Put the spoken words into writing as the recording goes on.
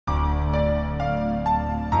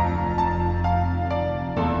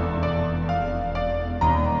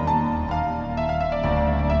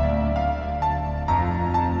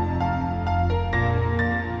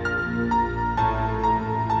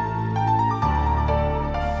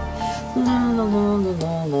la la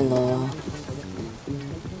la la la.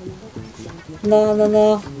 La la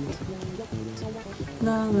la.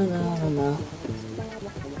 La la la la la.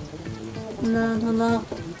 La la la.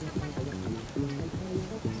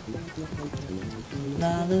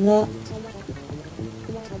 La la la.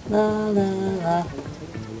 La la la.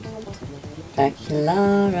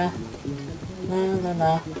 Draculaura. La la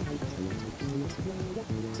la.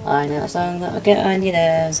 I know a song that will get on your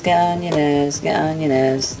nerves, get on your nerves, get on your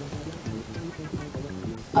nerves.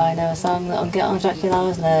 I know a song that will get on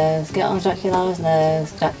Draculaura's nerves, get on Draculaura's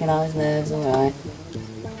nerves, Draculaura's nerves, alright.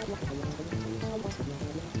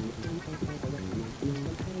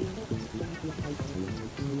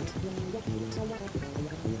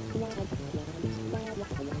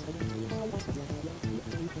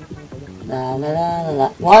 La la la la la.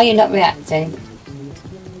 Why are you not reacting?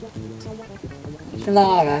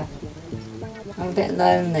 Lara, I'm a bit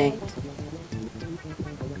lonely.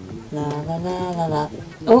 La la la la la.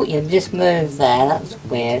 Oh, you just moved there, that was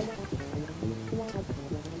weird.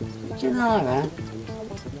 Lara,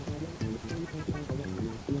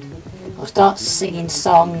 I'll start singing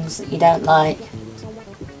songs that you don't like.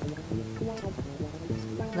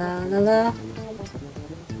 La la la.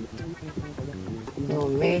 You're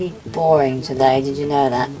really boring today, did you know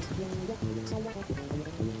that?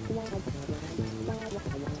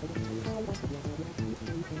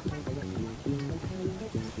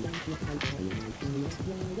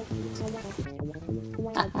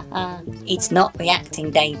 It's not reacting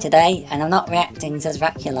day today, and I'm not reacting to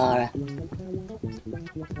Draculaura.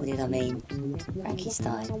 What did I mean? Frankie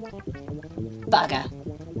Stein. Bugger!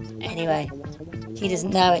 Anyway, she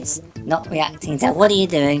doesn't know it's not reacting to... What are you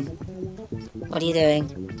doing? What are you doing?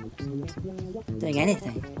 Doing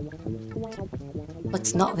anything.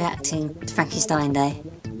 What's not reacting to Frankie Stein Day?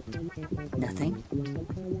 Nothing.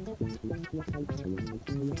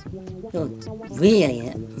 You're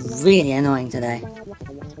really, really annoying today.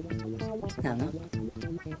 No, I'm not.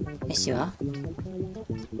 Yes, you are.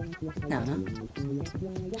 No, I'm not.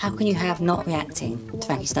 How can you have not reacting to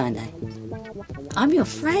Frankie Stein Day? I'm your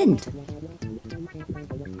friend.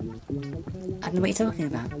 I don't know what you're talking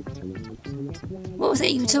about. What was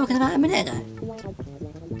it you were talking about a minute ago?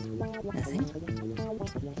 Nothing.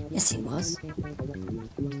 Yes, it was.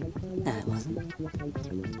 No, it wasn't.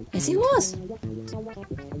 Yes, it was.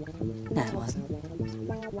 No, it wasn't.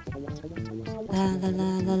 La la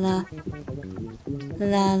la la la.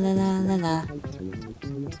 La la la la la.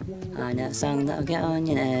 I know a song that'll get on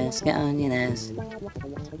your nerves, get on your nerves.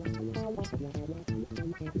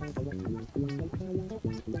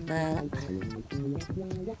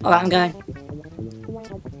 Alright, I'm going.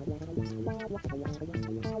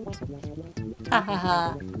 Ha ha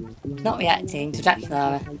ha. Not reacting to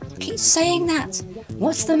Draculaura. I keep saying that.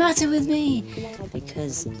 What's the matter with me?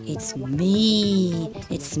 Because it's me.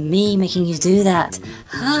 It's me making you do that.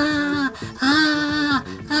 Ah, ah,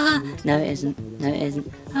 ah. No, it isn't. No, it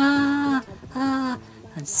isn't. Ah, ah.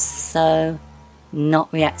 I'm so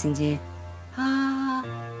not reacting to you.